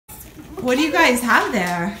What do you guys have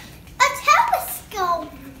there? A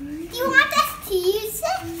telescope. Do you want us to use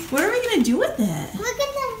it? What are we gonna do with it? We're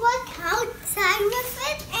gonna look outside with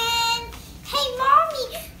it. And hey,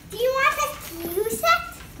 Mommy, do you want us to use it?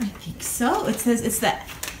 I think so. It says it's the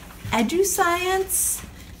EduScience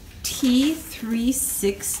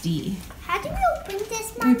T360. How do we open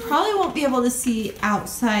this, We Mommy? probably won't be able to see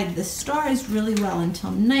outside the stars really well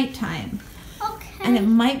until nighttime. Okay. And it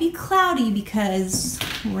might be cloudy because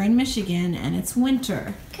we're in Michigan and it's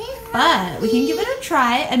winter. Okay, But we can give it a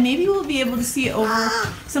try and maybe we'll be able to see over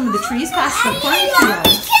some of the trees past the cornfield.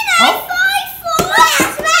 Oh,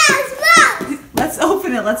 let's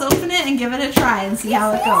open it. Let's open it and give it a try and see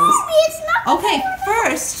how it goes. Okay,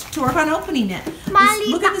 first, to work on opening it,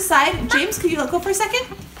 look at the side. James, could you go for a second?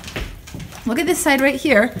 Look at this side right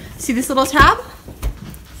here. See this little tab?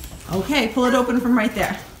 Okay, pull it open from right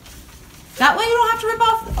there. That way you don't have to rip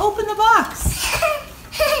open the box.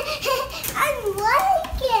 I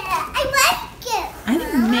like it. I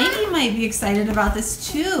think Maggie might be excited about this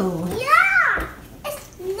too. Yeah. It's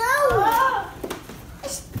snowing.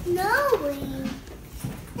 It's snowing.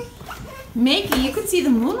 Maggie, you can see the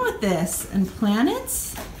moon with this and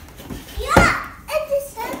planets. Yeah. And the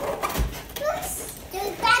sun.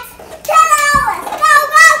 That's 10 hours.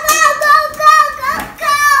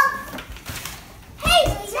 Go. Hey,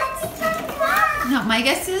 that's 10 hours. Now, my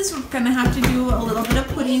guess is we're going to have to do a little bit of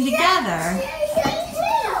putting together.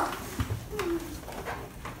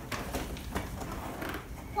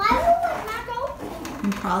 Why will it not open?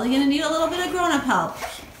 I'm probably going to need a little bit of grown-up help.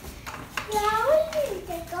 Yeah, we need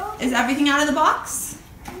to go. Is everything out of the box?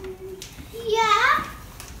 Yeah.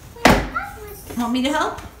 Want me to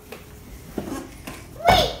help?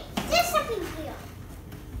 Wait, there's something here.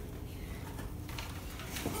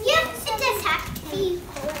 Yep, it does have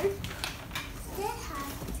keyboard. It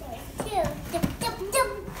has too.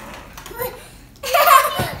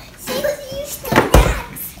 See, you still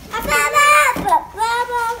next.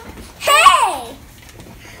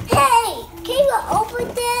 Hey, can you open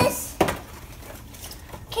this?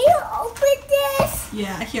 Can you open this?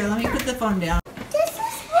 Yeah, here, let me put the phone down.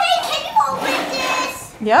 Hey, can you open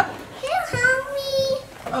this? Yep. Can you help me?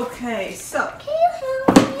 Okay, so Can you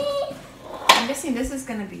help me? I'm guessing this is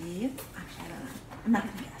going to be, actually, I don't know. I'm not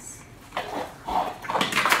going to guess.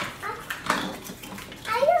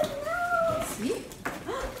 I don't know. See?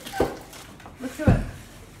 Look through it.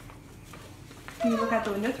 Can you look out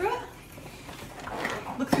the window through it?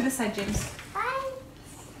 Look through this side, James.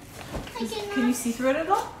 Can you see through it at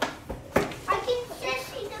all? I can just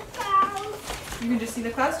see the clouds. You can just see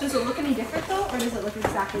the clouds. Does it look any different though, or does it look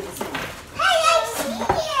exactly the same? Hey, I see it.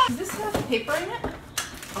 Does this have paper in it?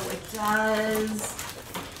 Oh, it does.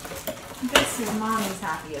 This is Mommy's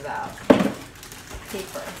happy about.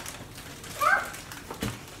 Paper.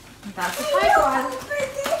 That's a tripod.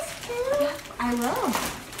 Yep, I will.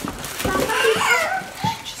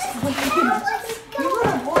 Just wait. You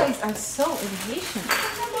little boys are so impatient.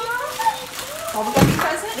 Bubblegummy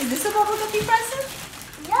present? Is this a bubblegummy present?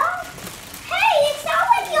 Yeah. Hey, it's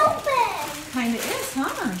already open. Kinda is,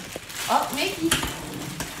 huh? Oh, Mickey.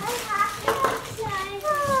 I have to outside.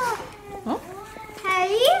 Oh,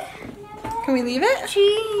 Hey. can we leave it?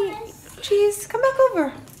 Cheese, come back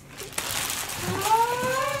over.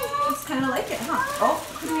 It's kind of like it, huh? Oh,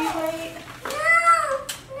 could we wait?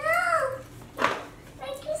 No.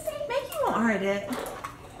 Mickey won't hurt it.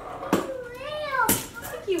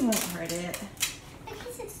 Mickey won't hurt it.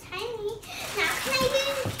 Because it's tiny. Now can I do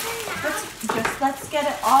it? Let's get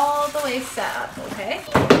it all the way set up, okay?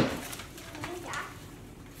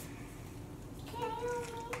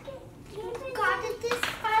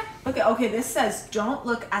 Okay, this says don't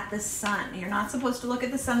look at the sun. You're not supposed to look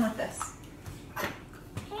at the sun with this.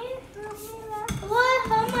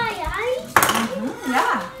 What, on my eyes?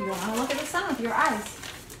 Yeah, you don't want to look at the sun with your eyes.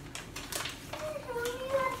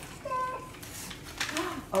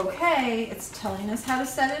 Okay, it's telling us how to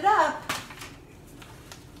set it up.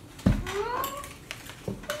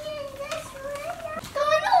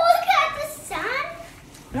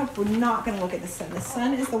 Nope, we're not going to look at the sun. The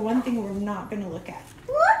sun is the one thing we're not going to look at.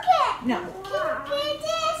 No.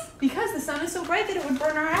 Because the sun is so bright that it would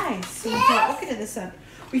burn our eyes. So we can't look at the sun.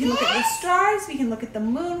 We can look at the stars, we can look at the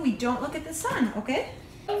moon. We don't look at the sun, okay?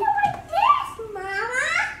 Like this, Mama.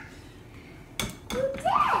 Like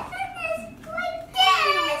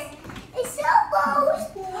this. It's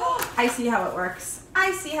almost. I see how it works.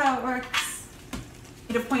 I see how it works.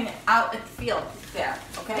 You need to point it out at the field there,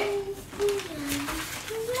 okay?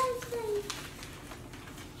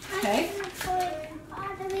 Okay.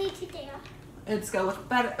 All the way to there. It's gonna look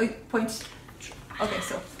better. Point. Okay,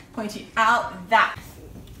 so pointing out that.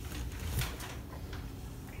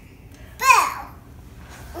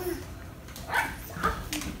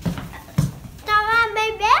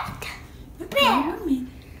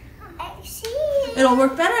 It'll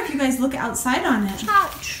work better if you guys look outside on it.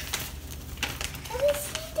 Ouch. Let me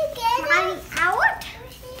see together. Molly out.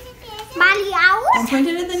 Molly out. Don't point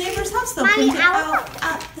it at the neighbor's house though. Molly Point it out. out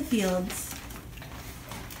at the fields.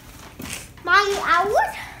 Molly out.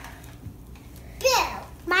 Bill.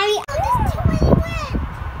 Molly out. There's too many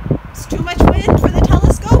wind. It's too much wind for the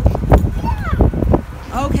telescope?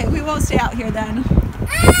 Yeah. Okay, we won't stay out here then.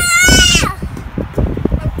 Ah!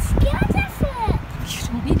 I'm scared of it. You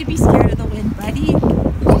don't need to be scared of the wind, buddy.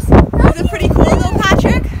 Is Is it pretty cool though,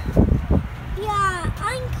 Patrick? Yeah,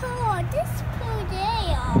 I'm cool. This is cool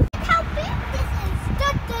day. Look how big this is. Da,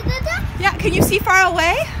 da, da, da. Yeah, can you see far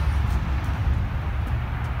away?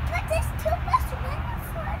 But there's too much wind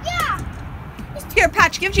for Yeah. Here,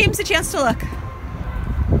 Patch, give James a chance to look.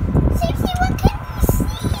 Susie, what can you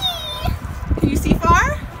see? Can you see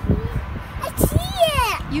far? I see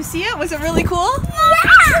it. You see it? Was it really cool?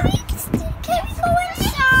 Yeah. Can we go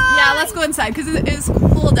inside? Yeah, let's go inside because it is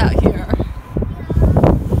cold out here.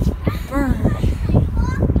 Bird.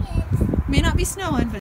 May not be snowing, but